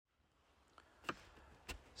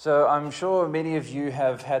So I'm sure many of you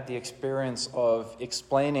have had the experience of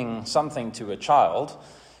explaining something to a child,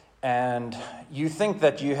 and you think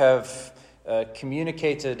that you have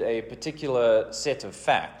communicated a particular set of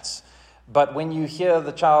facts, but when you hear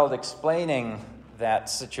the child explaining that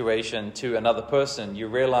situation to another person, you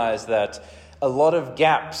realize that a lot of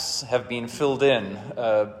gaps have been filled in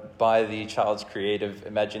by the child's creative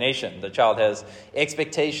imagination. The child has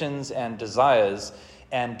expectations and desires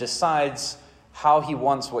and decides how he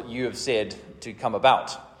wants what you have said to come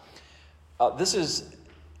about. This is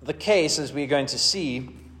the case, as we're going to see,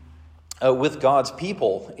 with God's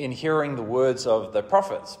people in hearing the words of the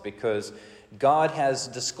prophets, because God has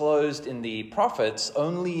disclosed in the prophets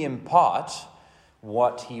only in part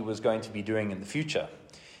what he was going to be doing in the future.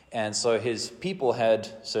 And so his people had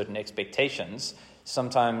certain expectations,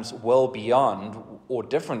 sometimes well beyond or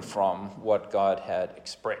different from what God had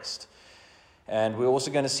expressed. And we're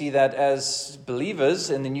also going to see that as believers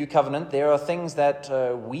in the new covenant, there are things that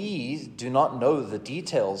we do not know the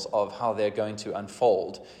details of how they're going to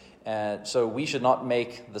unfold. And so we should not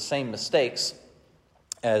make the same mistakes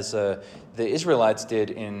as the Israelites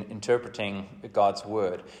did in interpreting God's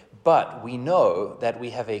word. But we know that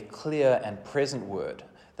we have a clear and present word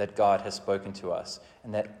that God has spoken to us,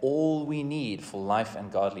 and that all we need for life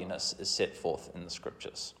and godliness is set forth in the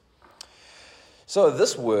scriptures. So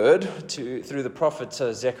this word, through the prophet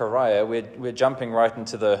Zechariah, we're jumping right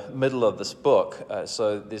into the middle of this book,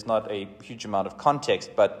 so there's not a huge amount of context,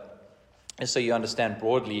 but so you understand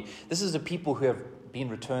broadly, this is a people who have been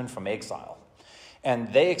returned from exile.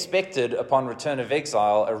 And they expected, upon return of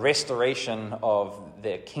exile, a restoration of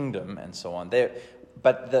their kingdom and so on.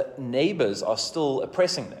 But the neighbors are still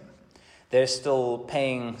oppressing them. They're still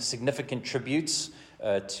paying significant tributes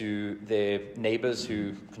to their neighbors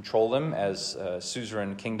who control them as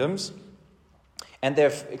suzerain kingdoms. And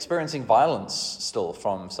they're experiencing violence still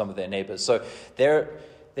from some of their neighbors. So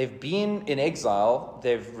they've been in exile,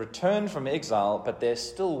 they've returned from exile, but they're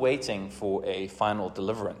still waiting for a final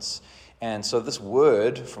deliverance. And so this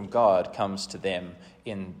word from God comes to them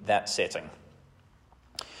in that setting.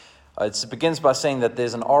 It begins by saying that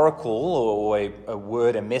there's an oracle or a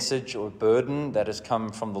word, a message or a burden that has come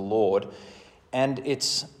from the Lord. And it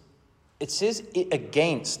says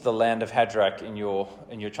against the land of Hadrach in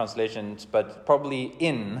your translations, but probably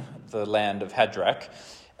in the land of Hadrach,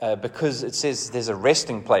 because it says there's a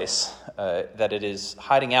resting place that it is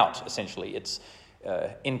hiding out, essentially. It's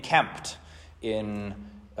encamped in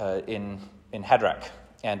Hadrach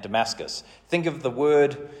and Damascus. Think of the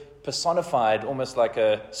word personified almost like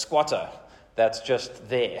a squatter that's just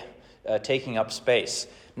there, taking up space,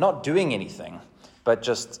 not doing anything, but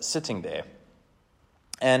just sitting there.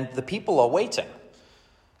 And the people are waiting.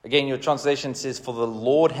 Again, your translation says, "For the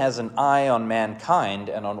Lord has an eye on mankind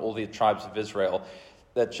and on all the tribes of Israel."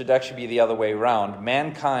 That should actually be the other way around.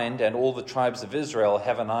 Mankind and all the tribes of Israel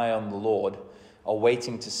have an eye on the Lord, are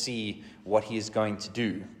waiting to see what he is going to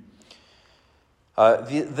do.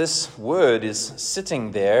 This word is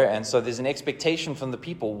sitting there, and so there's an expectation from the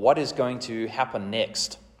people. What is going to happen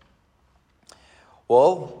next?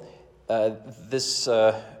 Well, this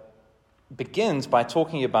begins by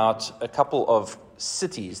talking about a couple of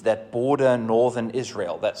cities that border northern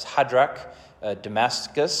Israel. That's Hadrach,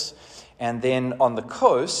 Damascus, and then on the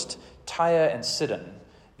coast, Tyre and Sidon.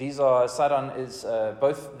 Sidon is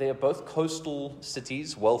they are both coastal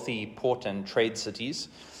cities, wealthy port and trade cities,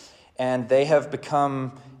 and they have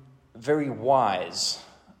become very wise,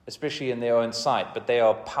 especially in their own sight. But they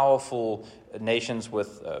are powerful nations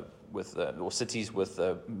or cities with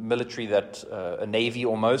a military a navy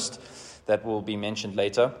almost, that will be mentioned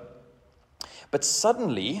later. But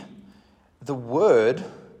suddenly, the word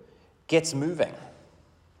gets moving,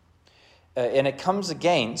 and it comes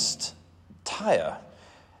against Tyre.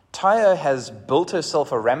 Tyre has built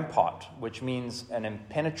herself a rampart, which means an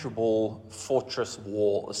impenetrable fortress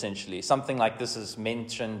wall, essentially. Something like this is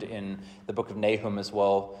mentioned in the book of Nahum as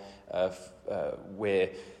well,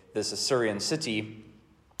 where this Assyrian city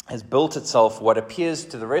has built itself what appears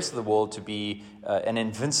to the rest of the world to be an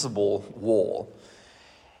invincible wall.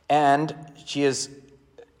 And she has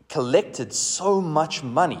collected so much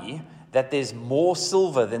money that there's more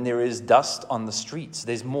silver than there is dust on the streets.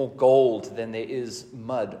 There's more gold than there is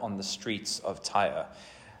mud on the streets of Tyre.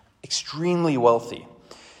 Extremely wealthy.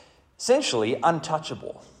 Essentially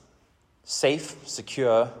untouchable. Safe,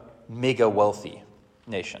 secure, mega wealthy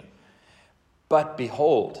nation. But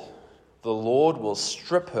behold, the Lord will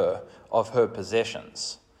strip her of her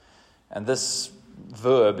possessions. And this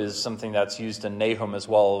verb is something that's used in Nahum as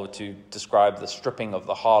well to describe the stripping of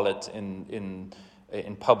the harlot in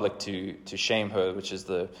in public to shame her, which is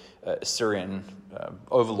the Assyrian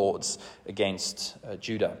overlords against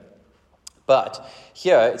Judah. But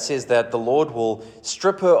here it says that the Lord will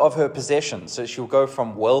strip her of her possessions, so she'll go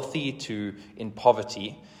from wealthy to in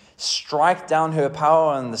poverty, strike down her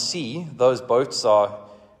power on the sea. Those boats are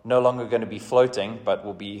no longer going to be floating, but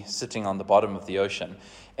will be sitting on the bottom of the ocean,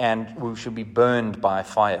 and we should be burned by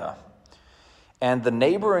fire. And the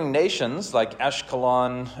neighboring nations like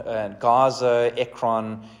Ashkelon, Gaza,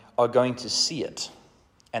 Ekron are going to see it,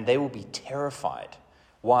 and they will be terrified.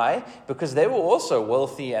 Why? Because they were also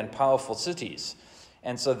wealthy and powerful cities.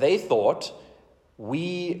 And so they thought,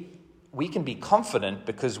 we can be confident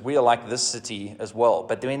because we are like this city as well.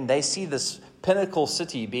 But when they see this pinnacle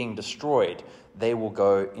city being destroyed, they will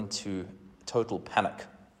go into total panic.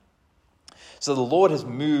 So the Lord has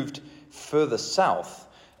moved further south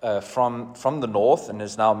from the north and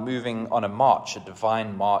is now moving on a march, a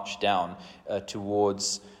divine march down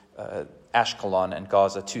towards Ashkelon and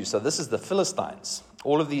Gaza too. So this is the Philistines.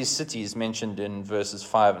 All of these cities mentioned in verses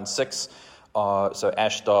 5 and 6 are, so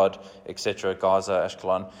Ashdod, etc., Gaza,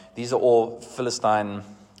 Ashkelon, these are all Philistine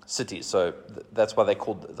cities. So that's why they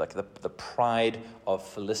called like the pride of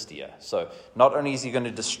Philistia. So not only is he going to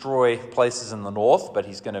destroy places in the north, but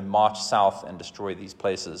he's going to march south and destroy these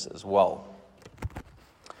places as well.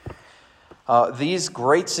 These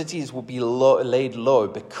great cities will be laid low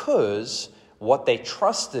because what they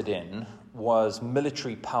trusted in was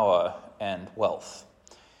military power and wealth.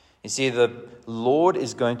 You see, the Lord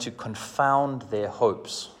is going to confound their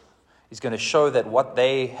hopes. He's going to show that what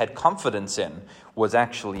they had confidence in was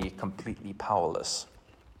actually completely powerless.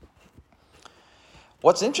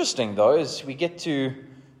 What's interesting, though, is we get to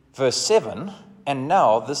verse 7, and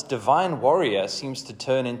now this divine warrior seems to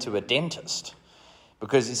turn into a dentist.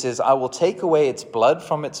 Because he says, I will take away its blood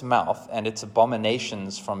from its mouth and its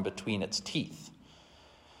abominations from between its teeth.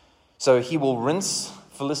 So he will rinse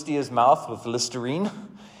Philistia's mouth with Listerine,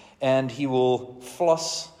 and he will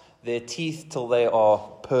floss their teeth till they are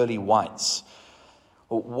pearly whites.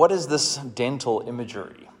 What is this dental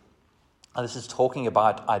imagery? This is talking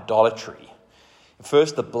about idolatry.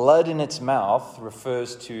 First, the blood in its mouth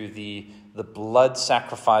refers to the blood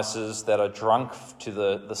sacrifices that are drunk to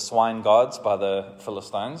the swine gods by the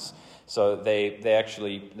Philistines. So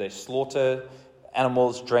they slaughter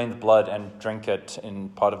animals, drain the blood, and drink it in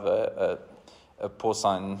part of a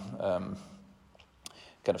porcine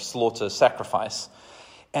kind of slaughter sacrifice.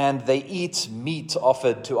 And they eat meat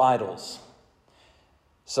offered to idols.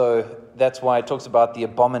 So that's why it talks about the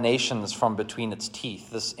abominations from between its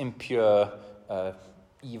teeth, this impure,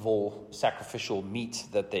 evil, sacrificial meat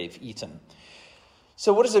that they've eaten.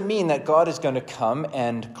 So what does it mean that God is going to come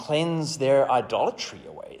and cleanse their idolatry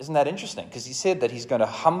away? Isn't that interesting? Because he said that he's going to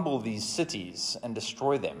humble these cities and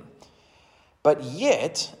destroy them. But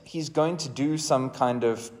yet, he's going to do some kind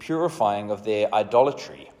of purifying of their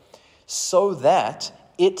idolatry, so that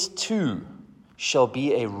it too shall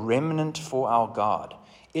be a remnant for our God.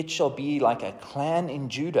 It shall be like a clan in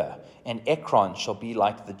Judah, and Ekron shall be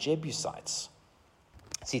like the Jebusites.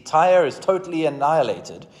 See, Tyre is totally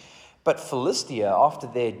annihilated, but Philistia, after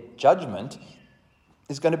their judgment,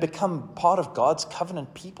 is going to become part of God's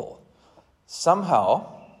covenant people.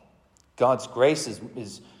 Somehow, God's grace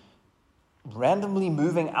is randomly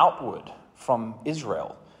moving outward from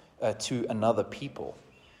Israel to another people.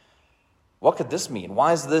 What could this mean?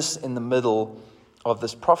 Why is this in the middle of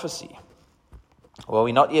this prophecy? Well,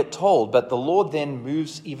 we're not yet told, but the Lord then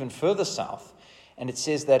moves even further south, and it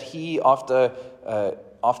says that he, after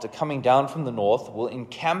coming down from the north, will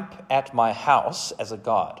encamp at my house as a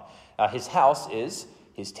guard. His house is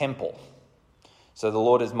his temple. So the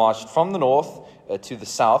Lord has marched from the north to the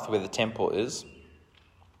south, where the temple is,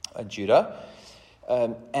 Judah,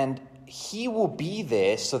 and he will be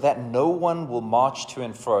there so that no one will march to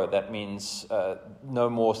and fro. That means no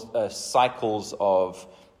more cycles of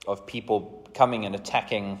people coming and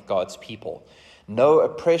attacking God's people. No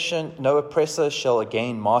oppressor shall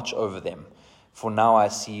again march over them, for now I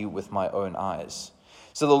see with my own eyes.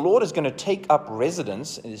 So the Lord is going to take up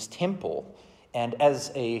residence in his temple, and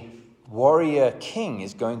as a warrior king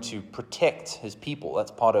is going to protect his people.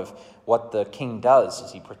 That's part of what the king does,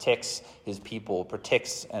 is he protects his people,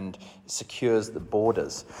 protects and secures the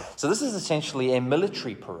borders. So this is essentially a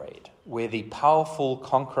military parade where the powerful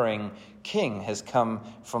conquering king has come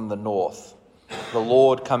from the north, the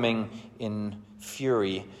Lord coming in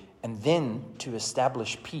fury, and then to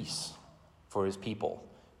establish peace for his people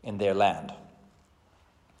in their land.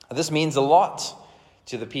 This means a lot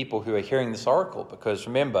to the people who are hearing this oracle, because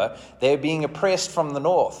remember, they're being oppressed from the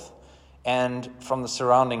north and from the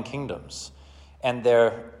surrounding kingdoms. And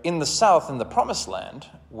they're in the south, in the promised land,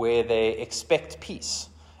 where they expect peace.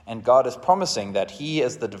 And God is promising that he,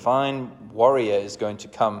 as the divine warrior, is going to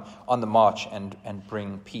come on the march and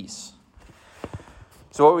bring peace.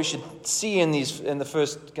 So what we should see in the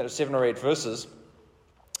first kind of 7 or 8 verses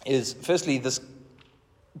is, firstly, this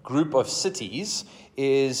group of cities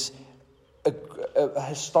is a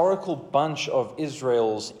historical bunch of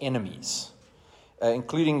Israel's enemies,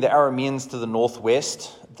 including the Arameans to the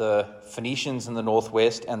northwest, the Phoenicians in the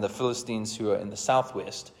northwest, and the Philistines who are in the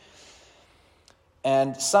southwest.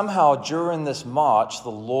 And somehow during this march,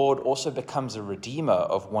 the Lord also becomes a redeemer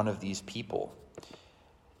of one of these people.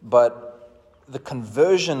 But the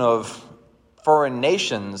conversion of foreign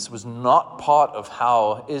nations was not part of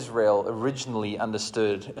how Israel originally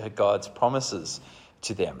understood God's promises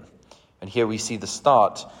to them. And here we see the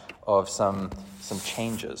start of some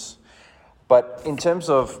changes. But in terms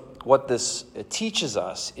of what this teaches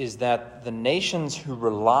us is that the nations who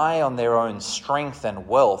rely on their own strength and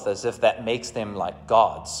wealth as if that makes them like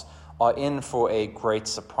gods are in for a great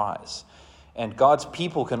surprise. And God's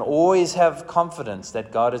people can always have confidence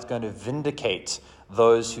that God is going to vindicate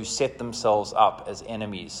those who set themselves up as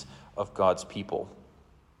enemies of God's people.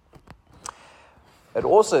 It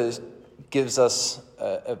also gives us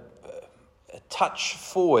a touch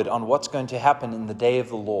forward on what's going to happen in the day of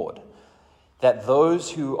the Lord. That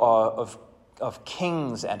those who are of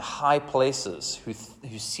kings and high places,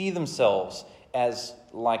 who see themselves as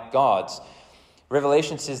like gods,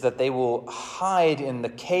 Revelation says that they will hide in the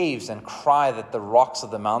caves and cry that the rocks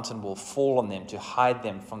of the mountain will fall on them to hide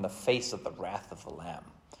them from the face of the wrath of the Lamb.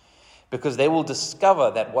 Because they will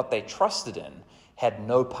discover that what they trusted in had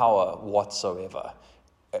no power whatsoever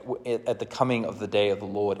at the coming of the day of the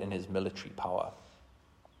Lord in his military power.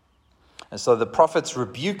 And so the prophet's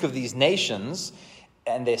rebuke of these nations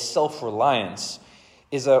and their self-reliance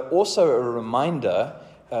is also a reminder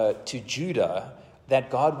to Judah that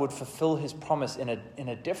God would fulfill his promise in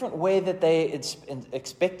a different way that they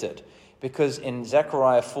expected. Because in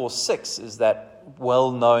Zechariah 4:6 is that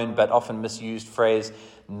well-known but often misused phrase,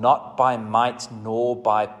 "Not by might nor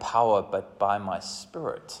by power, but by my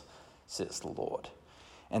Spirit, says the Lord."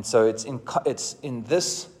 And so it's in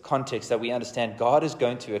this context that we understand God is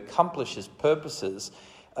going to accomplish his purposes,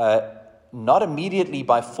 not immediately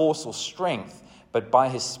by force or strength, but by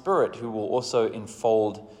his Spirit, who will also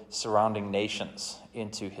enfold surrounding nations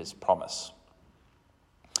into his promise.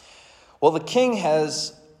 Well, the king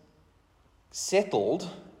has settled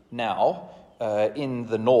now in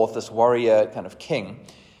the north, this warrior kind of king.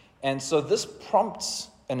 And so this prompts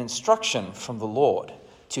an instruction from the Lord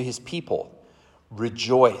to his people.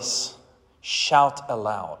 Rejoice, shout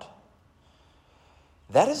aloud.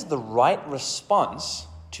 That is the right response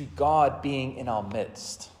to God being in our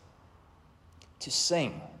midst. To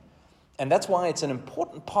sing. And that's why it's an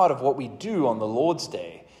important part of what we do on the Lord's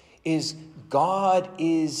Day is God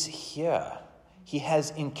is here. He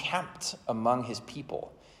has encamped among his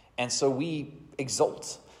people. And so we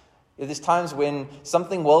exult. There's times when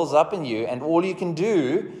something wells up in you and all you can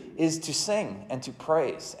do is to sing and to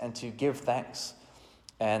praise and to give thanks.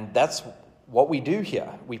 And that's what we do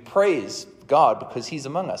here. We praise God because he's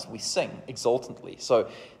among us. We sing exultantly. So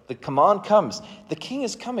the command comes. The king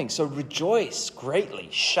is coming. So rejoice greatly.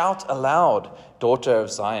 Shout aloud, daughter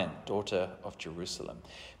of Zion, daughter of Jerusalem.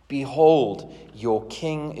 Behold, your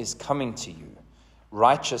king is coming to you.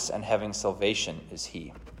 Righteous and having salvation is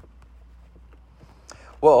he.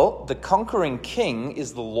 Well, the conquering king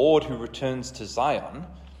is the Lord who returns to Zion.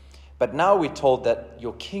 But now we're told that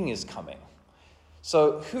your king is coming.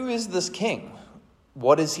 So who is this king?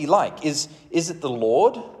 What is he like? Is it the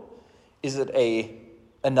Lord? Is it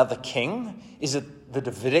another king? Is it the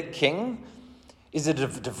Davidic king? Is it a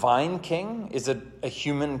divine king? Is it a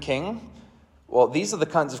human king? Well, these are the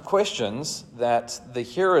kinds of questions that the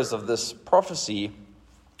hearers of this prophecy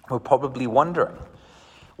were probably wondering.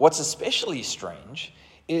 What's especially strange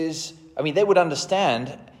is, they would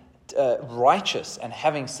understand righteous and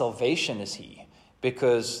having salvation is he,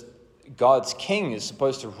 because God's king is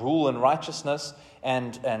supposed to rule in righteousness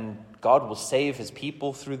and God will save his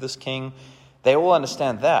people through this king. They all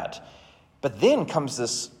understand that. But then comes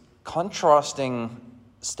this contrasting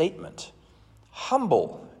statement.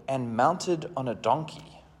 Humble and mounted on a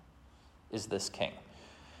donkey is this king.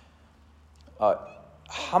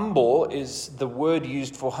 Humble is the word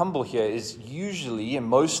used for humble here is usually and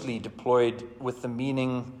mostly deployed with the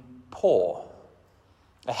meaning poor,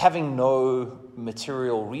 having no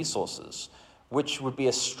material resources, which would be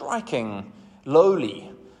a striking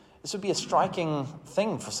lowly. This would be a striking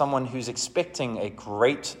thing for someone who's expecting a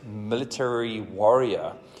great military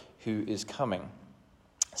warrior who is coming.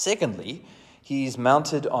 Secondly, He's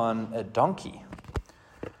mounted on a donkey.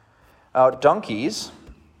 Donkeys,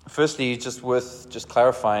 firstly, just worth just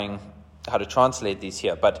clarifying how to translate these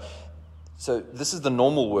here. But so this is the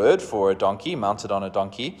normal word for a donkey, mounted on a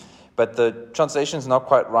donkey. But the translation is not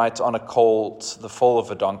quite right on a colt, the foal of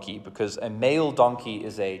a donkey, because a male donkey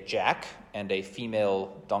is a jack and a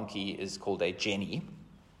female donkey is called a jenny.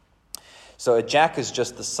 So a jack is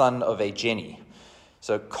just the son of a jenny.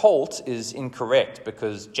 So colt is incorrect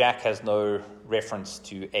because jack has no reference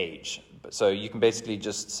to age. So you can basically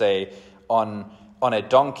just say on a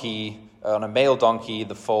donkey, on a male donkey,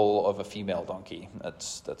 the foal of a female donkey.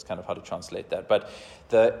 That's kind of how to translate that. But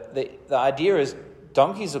the idea is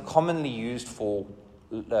donkeys are commonly used for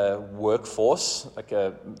workforce, like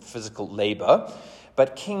a physical labor,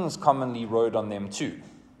 but kings commonly rode on them too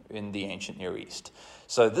in the ancient Near East.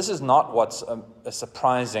 So this is not what's a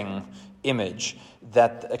surprising image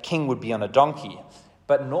that a king would be on a donkey.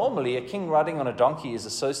 But normally a king riding on a donkey is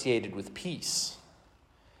associated with peace.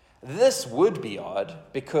 This would be odd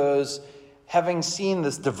because having seen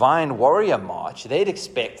this divine warrior march, they'd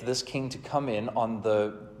expect this king to come in on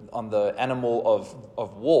the animal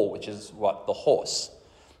of war, which is what? The horse.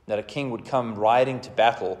 That a king would come riding to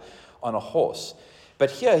battle on a horse.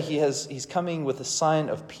 But here he's coming with a sign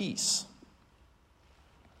of peace.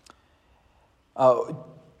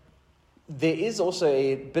 There is also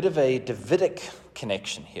a bit of a Davidic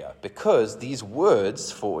connection here because these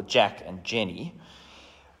words for Jack and Jenny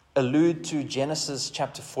allude to Genesis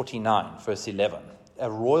chapter 49, verse 11. A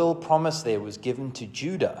royal promise there was given to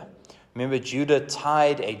Judah. Remember, Judah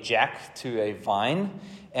tied a jack to a vine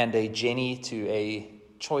and a jenny to a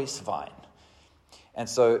choice vine. And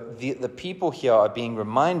so the people here are being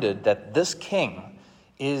reminded that this king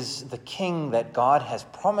is the king that God has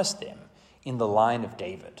promised them in the line of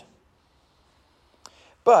David.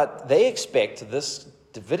 But they expect this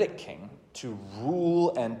Davidic king to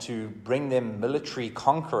rule and to bring them military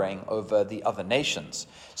conquering over the other nations.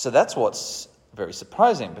 So that's what's very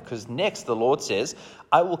surprising, because next the Lord says,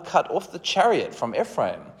 I will cut off the chariot from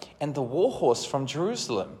Ephraim and the war horse from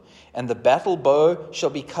Jerusalem, and the battle bow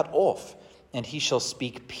shall be cut off, and he shall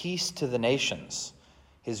speak peace to the nations.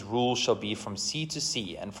 His rule shall be from sea to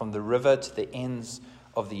sea and from the river to the ends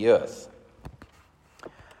of the earth.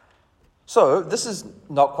 So this is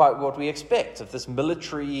not quite what we expect. If this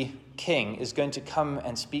military king is going to come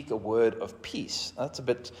and speak a word of peace, that's a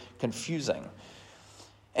bit confusing.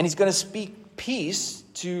 And he's going to speak peace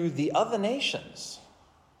to the other nations.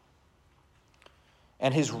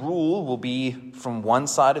 And his rule will be from one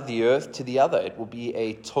side of the earth to the other. It will be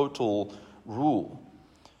a total rule.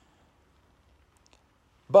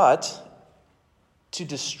 But to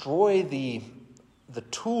destroy the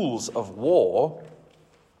tools of war,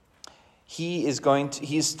 he is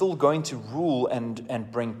still going to rule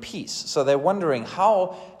and bring peace. So they're wondering,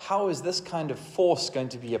 how is this kind of force going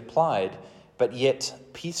to be applied, but yet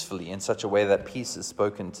peacefully, in such a way that peace is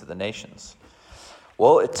spoken to the nations?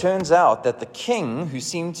 Well, it turns out that the king, who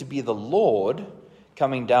seemed to be the Lord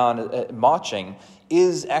coming down, marching,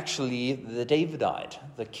 is actually the Davidite,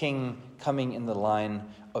 the king coming in the line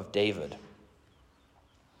of David.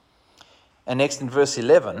 And next in verse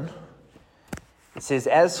 11, it says,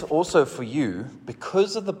 as also for you,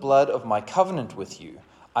 because of the blood of my covenant with you,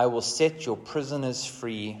 I will set your prisoners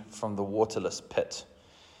free from the waterless pit.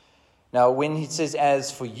 Now, when he says,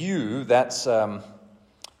 as for you, that's a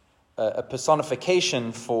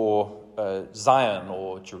personification for Zion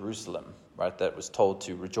or Jerusalem, right? That was told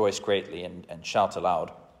to rejoice greatly and shout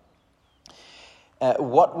aloud.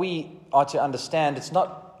 What we are to understand, it's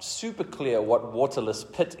not super clear what waterless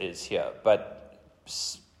pit is here, but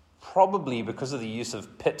probably because of the use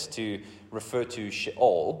of pit to refer to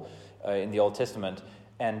Sheol in the Old Testament,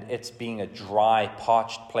 and it's being a dry,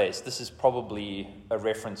 parched place, this is probably a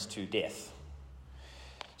reference to death.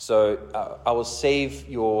 So I will save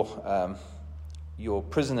your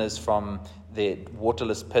prisoners from the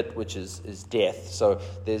waterless pit, which is death. So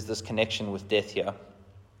there's this connection with death here.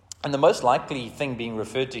 And the most likely thing being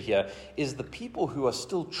referred to here is the people who are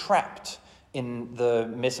still trapped in the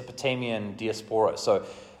Mesopotamian diaspora. So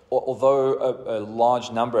although a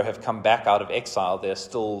large number have come back out of exile, there are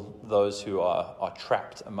still those who are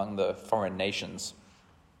trapped among the foreign nations.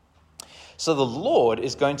 So the Lord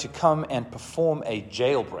is going to come and perform a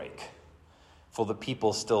jailbreak for the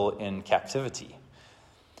people still in captivity.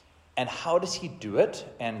 And how does he do it?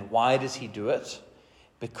 And why does he do it?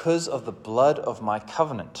 Because of the blood of my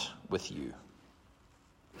covenant with you.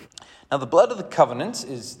 Now, the blood of the covenant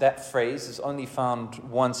that phrase is only found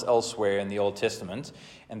once elsewhere in the Old Testament,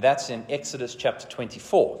 and that's in Exodus chapter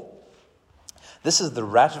 24. This is the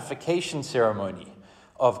ratification ceremony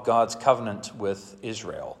of God's covenant with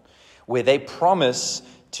Israel, where they promise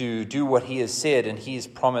to do what he has said, and he has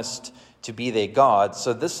promised to be their God.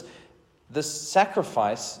 So this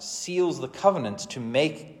sacrifice seals the covenant to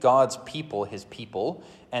make God's people his people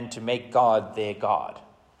and to make God their God.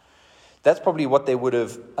 That's probably what they would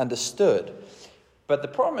have understood. But the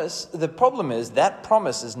problem is that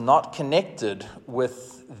promise is not connected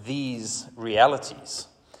with these realities.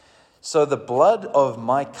 So the blood of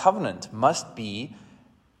my covenant must be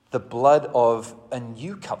the blood of a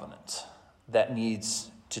new covenant that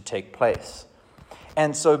needs to take place.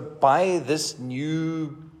 And so by this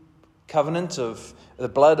new covenant of the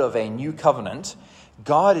blood of a new covenant,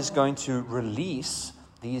 God is going to release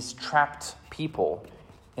these trapped people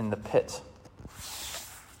in the pit.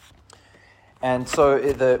 And so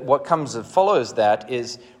what follows that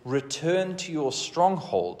is, return to your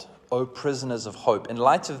stronghold, O prisoners of hope. In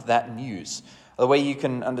light of that news, the way you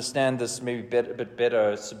can understand this maybe a bit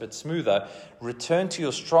better, it's a bit smoother, return to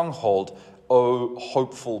your stronghold, O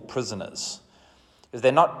hopeful prisoners. Because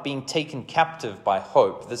they're not being taken captive by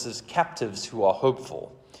hope. This is captives who are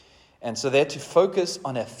hopeful. And so they're to focus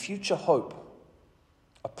on a future hope,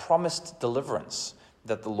 a promised deliverance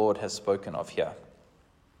that the Lord has spoken of here.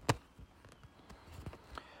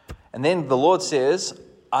 And then the Lord says,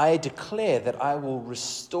 I declare that I will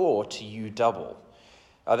restore to you double.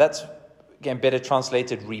 That's, again, better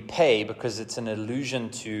translated repay, because it's an allusion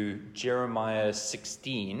to Jeremiah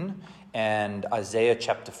 16 and Isaiah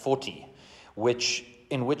chapter 40,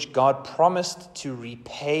 in which God promised to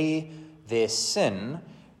repay their sin,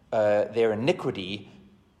 their iniquity,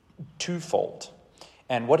 twofold.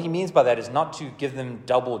 And what he means by that is not to give them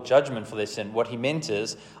double judgment for their sin. What he meant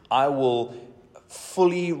is, I will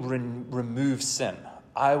fully remove sin.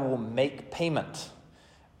 I will make payment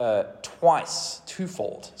twice,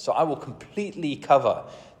 twofold. So I will completely cover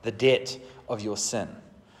the debt of your sin.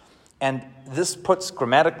 And this puts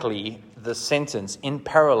grammatically the sentence in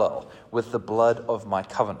parallel with the blood of my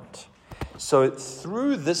covenant. So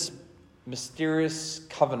through this mysterious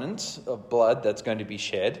covenant of blood that's going to be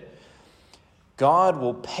shed, God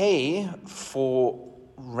will pay for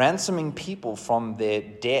ransoming people from their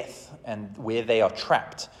death and where they are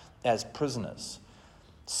trapped as prisoners.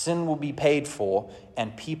 Sin will be paid for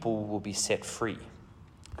and people will be set free.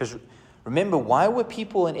 Because remember, why were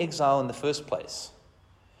people in exile in the first place?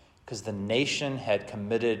 Because the nation had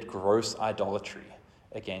committed gross idolatry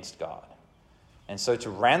against God. And so to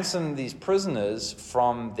ransom these prisoners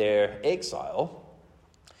from their exile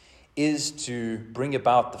is to bring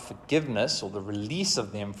about the forgiveness or the release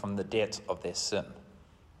of them from the debt of their sin.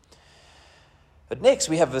 But next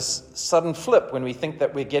we have this sudden flip when we think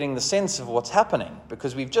that we're getting the sense of what's happening,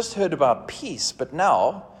 because we've just heard about peace, but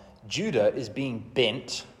now Judah is being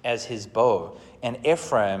bent as his bow and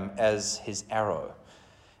Ephraim as his arrow.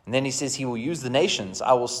 And then he says he will use the nations.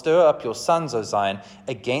 I will stir up your sons, O Zion,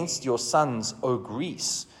 against your sons, O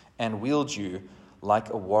Greece, and wield you like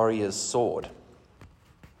a warrior's sword.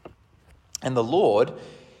 And the Lord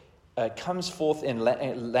comes forth in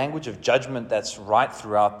language of judgment that's right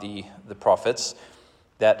throughout the prophets,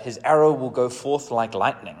 that his arrow will go forth like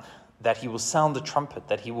lightning, that he will sound the trumpet,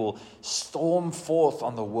 that he will storm forth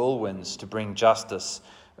on the whirlwinds to bring justice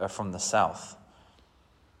from the south.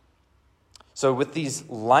 So with these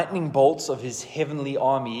lightning bolts of his heavenly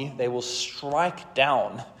army, they will strike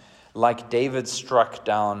down like David struck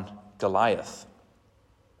down Goliath.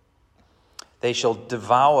 They shall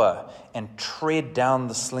devour and tread down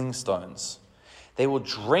the sling stones. They will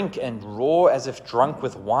drink and roar as if drunk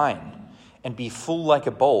with wine and be full like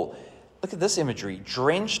a bowl. Look at this imagery,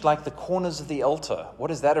 drenched like the corners of the altar.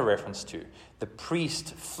 What is that a reference to? The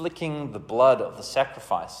priest flicking the blood of the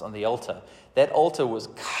sacrifice on the altar. That altar was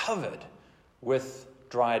covered with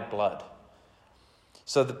dried blood.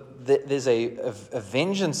 So there's a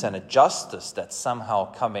vengeance and a justice that's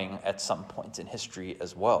somehow coming at some point in history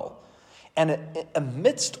as well. And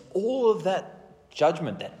amidst all of that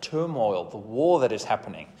judgment, that turmoil, the war that is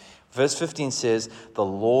happening, verse 15 says, the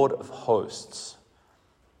Lord of hosts,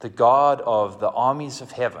 the God of the armies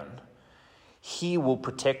of heaven, he will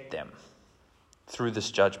protect them through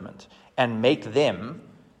this judgment and make them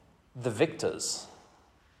the victors.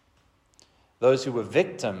 Those who were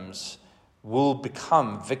victims will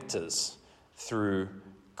become victors through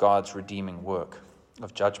God's redeeming work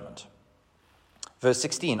of judgment. Verse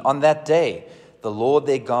 16, on that day, the Lord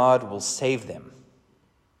their God will save them.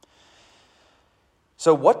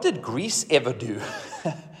 So what did Greece ever do?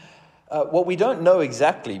 Well, we don't know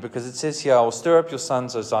exactly, because it says here, I will stir up your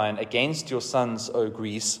sons, O Zion, against your sons, O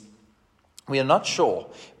Greece. We are not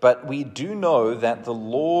sure, but we do know that the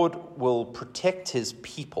Lord will protect his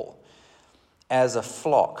people. as a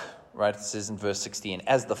flock, right? It says in verse 16,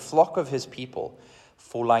 as the flock of his people,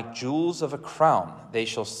 for like jewels of a crown, they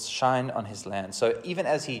shall shine on his land. So even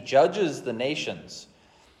as he judges the nations,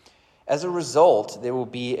 as a result, there will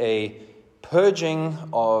be a purging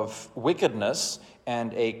of wickedness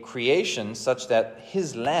and a creation such that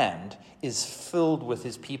his land is filled with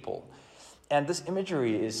his people. And this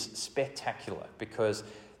imagery is spectacular because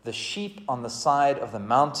the sheep on the side of the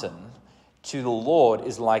mountain to the Lord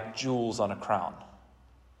is like jewels on a crown.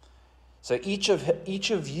 So each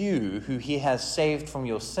of you who he has saved from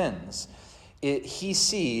your sins, he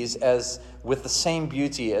sees as with the same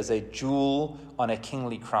beauty as a jewel on a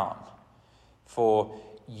kingly crown. For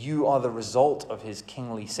you are the result of his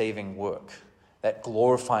kingly saving work that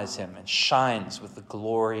glorifies him and shines with the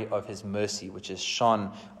glory of his mercy, which is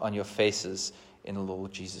shone on your faces in the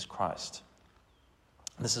Lord Jesus Christ.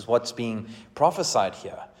 This is what's being prophesied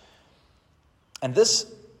here. And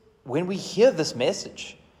this, when we hear this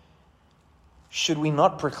message, should we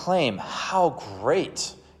not proclaim how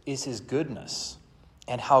great is his goodness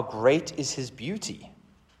and how great is his beauty?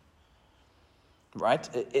 Right?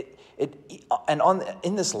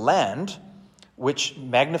 In this land, which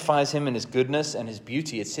magnifies him in his goodness and his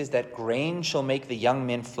beauty, it says that grain shall make the young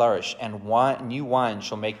men flourish, and new wine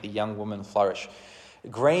shall make the young women flourish.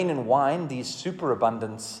 Grain and wine, these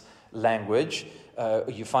superabundance language,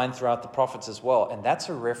 you find throughout the prophets as well, and that's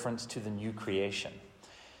a reference to the new creation.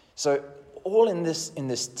 So all in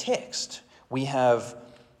this text, we have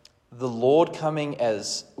the Lord coming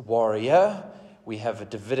as warrior, we have a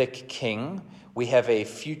Davidic king, we have a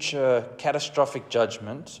future catastrophic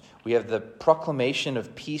judgment, we have the proclamation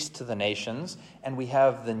of peace to the nations, and we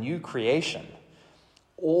have the new creation,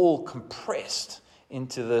 all compressed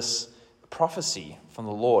into this prophecy from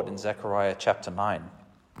the Lord in Zechariah chapter 9.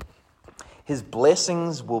 His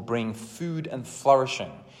blessings will bring food and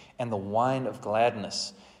flourishing and the wine of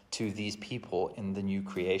gladness to these people in the new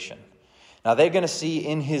creation. Now they're going to see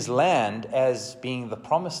in his land as being the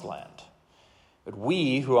promised land. But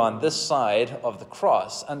we who are on this side of the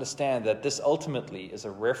cross understand that this ultimately is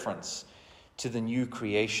a reference to the new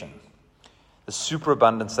creation, the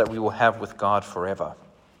superabundance that we will have with God forever.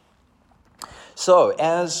 So,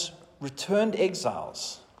 as returned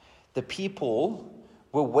exiles, the people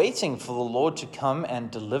were waiting for the Lord to come and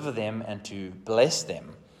deliver them and to bless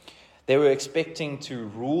them. They were expecting to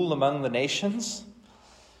rule among the nations,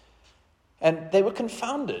 and they were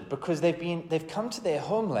confounded because they've come to their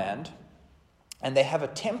homeland and they have a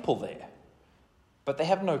temple there, but they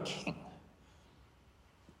have no king.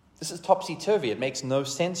 This is topsy-turvy. It makes no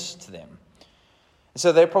sense to them. And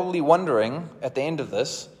so they're probably wondering at the end of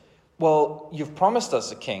this, well, you've promised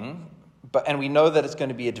us a king, and we know that it's going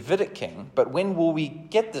to be a Davidic king, but when will we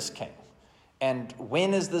get this king? And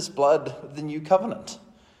when is this blood the new covenant?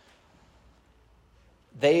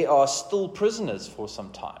 They are still prisoners for some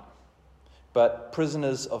time, but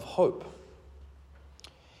prisoners of hope.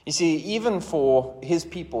 You see, even for his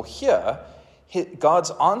people here, God's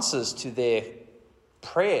answers to their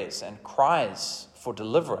prayers and cries for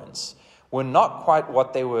deliverance were not quite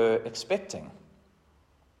what they were expecting.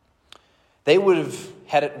 They would have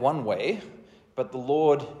had it one way, but the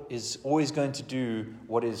Lord is always going to do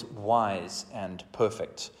what is wise and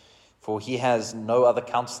perfect, for he has no other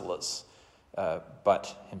counselors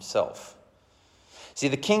but himself. See,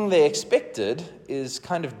 the king they expected is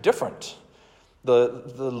kind of different.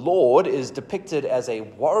 The Lord is depicted as a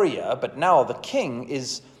warrior, but now the king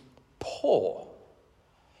is poor.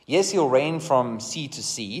 Yes, he'll reign from sea to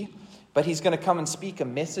sea, but he's going to come and speak a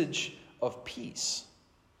message of peace.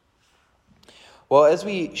 Well, as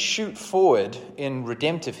we shoot forward in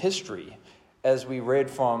redemptive history, as we read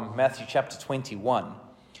from Matthew chapter 21,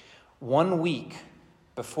 1 week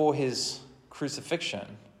before his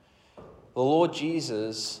crucifixion, the Lord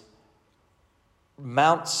Jesus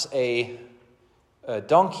mounts a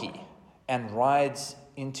donkey and rides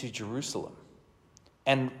into Jerusalem.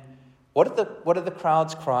 And what did the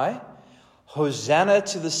crowds cry? Hosanna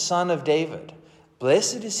to the Son of David.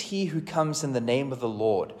 Blessed is he who comes in the name of the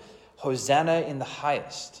Lord. Hosanna in the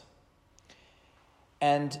highest.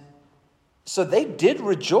 And so they did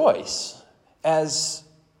rejoice as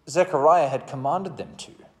Zechariah had commanded them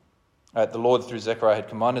to. The Lord through Zechariah had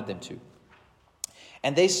commanded them to.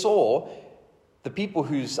 And they saw, the people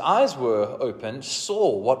whose eyes were opened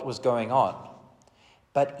saw what was going on.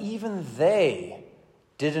 But even they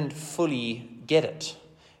didn't fully get it.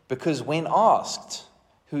 Because when asked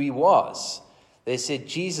who he was, they said,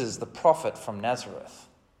 Jesus, the prophet from Nazareth.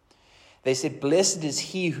 They said, blessed is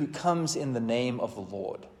he who comes in the name of the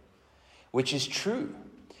Lord, which is true.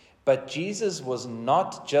 But Jesus was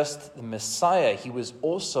not just the Messiah, he was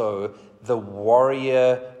also the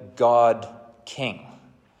warrior God king,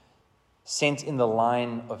 sent in the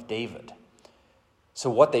line of David. So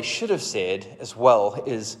what they should have said as well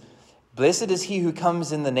is, blessed is he who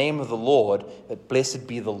comes in the name of the Lord, but blessed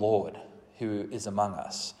be the Lord who is among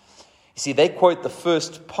us. You see, they quote the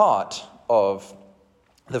first part of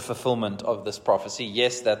the fulfillment of this prophecy.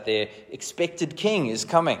 Yes, that their expected king is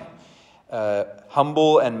coming,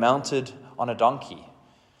 humble and mounted on a donkey.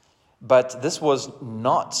 But this was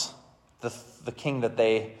not the king that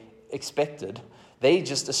they expected. They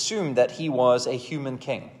just assumed that he was a human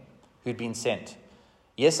king who'd been sent.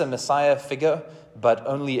 Yes, a Messiah figure, but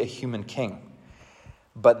only a human king.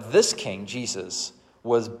 But this king, Jesus,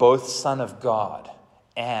 was both Son of God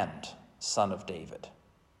and Son of David.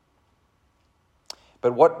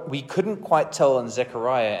 But what we couldn't quite tell in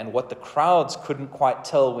Zechariah, and what the crowds couldn't quite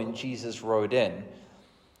tell when Jesus rode in,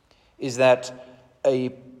 is that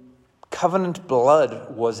a covenant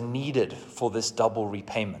blood was needed for this double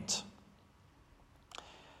repayment.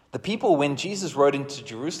 The people, when Jesus rode into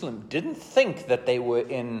Jerusalem, didn't think that they were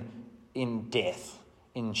in death,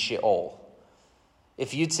 in Sheol.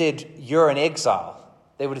 If you'd said, you're in exile,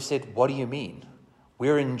 they would have said, what do you mean?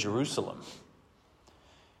 We're in Jerusalem.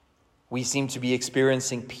 We seem to be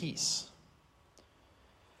experiencing peace.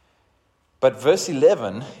 But verse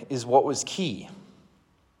 11 is what was key.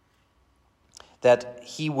 That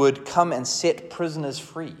he would come and set prisoners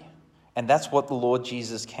free. And that's what the Lord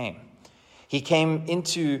Jesus came. He came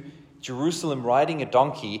into Jerusalem riding a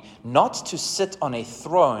donkey, not to sit on a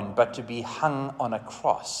throne, but to be hung on a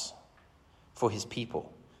cross for his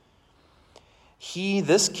people.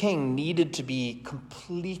 This king, needed to be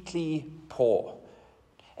completely poor.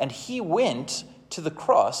 And he went to the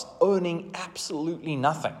cross owning absolutely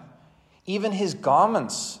nothing. Even his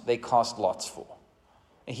garments they cast lots for.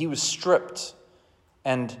 And he was stripped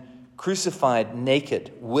and crucified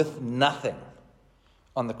naked with nothing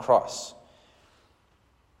on the cross.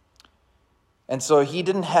 And so he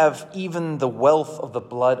didn't have even the wealth of the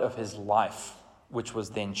blood of his life, which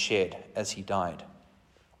was then shed as he died.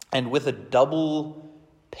 And with a double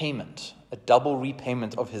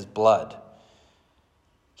repayment of his blood,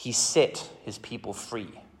 he set his people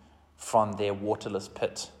free from their waterless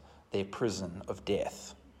pit, their prison of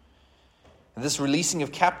death. And this releasing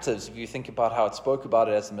of captives, if you think about how it spoke about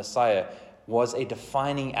it as the Messiah, was a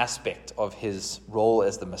defining aspect of his role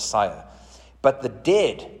as the Messiah. But the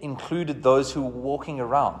dead included those who were walking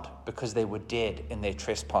around because they were dead in their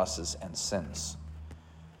trespasses and sins.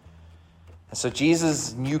 And so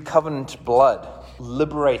Jesus' new covenant blood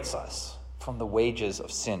liberates us from the wages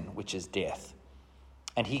of sin, which is death.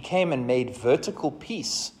 And he came and made vertical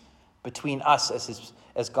peace between us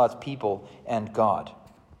as God's people and God.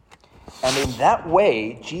 And in that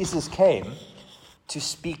way, Jesus came to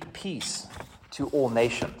speak peace to all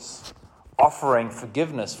nations, offering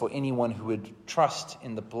forgiveness for anyone who would trust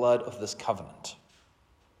in the blood of this covenant.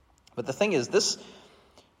 But the thing is, this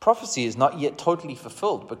prophecy is not yet totally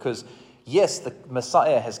fulfilled because, yes, the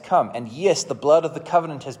Messiah has come, and yes, the blood of the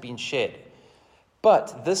covenant has been shed.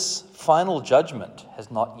 But this final judgment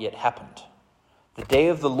has not yet happened. The day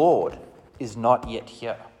of the Lord is not yet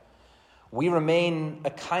here. We remain a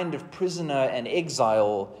kind of prisoner and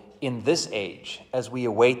exile in this age as we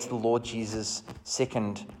await the Lord Jesus'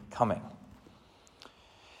 second coming.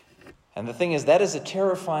 And the thing is, that is a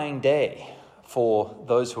terrifying day for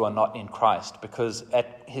those who are not in Christ, because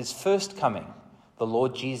at his first coming, the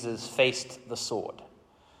Lord Jesus faced the sword.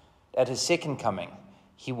 At his second coming,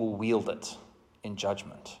 he will wield it in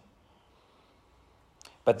judgment.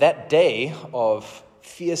 But that day of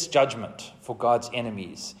fierce judgment for God's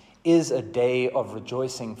enemies is a day of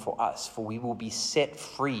rejoicing for us, for we will be set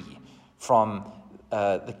free from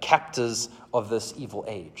the captors of this evil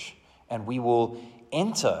age, and we will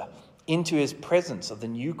enter into his presence of the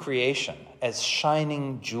new creation as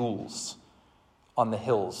shining jewels on the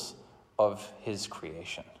hills of his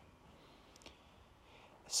creation.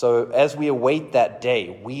 So as we await that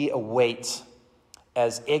day, we await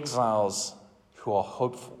as exiles who are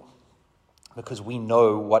hopeful, because we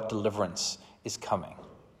know what deliverance is coming.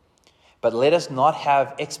 But let us not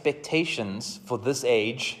have expectations for this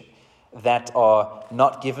age that are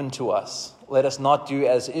not given to us. Let us not do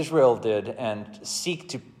as Israel did and seek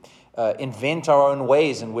to invent our own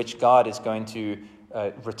ways in which God is going to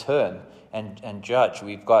return and judge.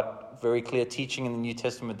 We've got very clear teaching in the New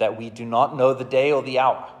Testament that we do not know the day or the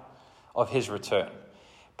hour of his return.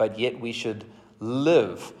 But yet we should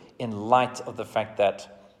live in light of the fact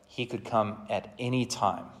that he could come at any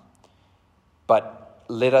time. But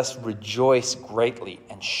let us rejoice greatly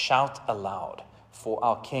and shout aloud, for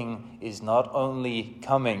our King is not only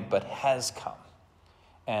coming, but has come.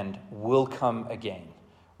 and will come again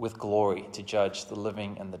with glory to judge the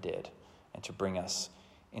living and the dead and to bring us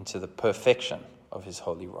into the perfection of his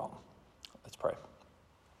holy realm. Let's pray.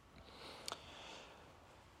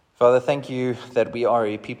 Father, thank you that we are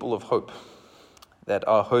a people of hope, that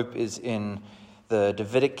our hope is in the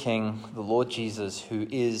Davidic King, the Lord Jesus, who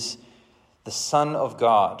is the Son of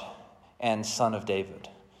God and Son of David,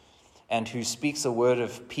 and who speaks a word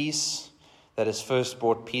of peace that has first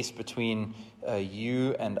brought peace between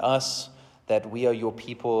you and us, that we are your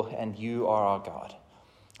people and you are our God.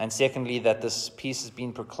 And secondly, that this peace has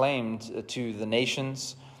been proclaimed to the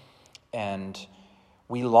nations, and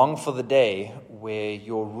we long for the day where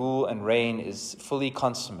your rule and reign is fully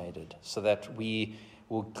consummated, so that we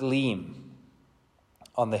will gleam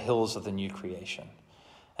on the hills of the new creation.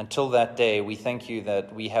 Until that day, we thank you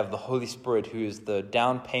that we have the Holy Spirit, who is the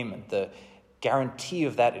down payment, the guarantee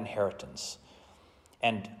of that inheritance,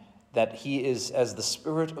 and that he is, as the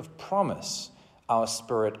Spirit of promise, our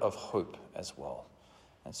spirit of hope as well.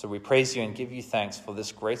 And so we praise you and give you thanks for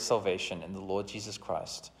this great salvation in the Lord Jesus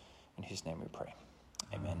Christ, in whose name we pray.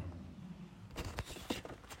 Amen.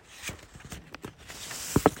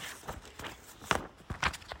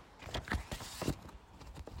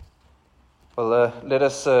 Well, let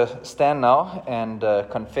us stand now and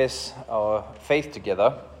confess our faith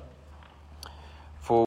together.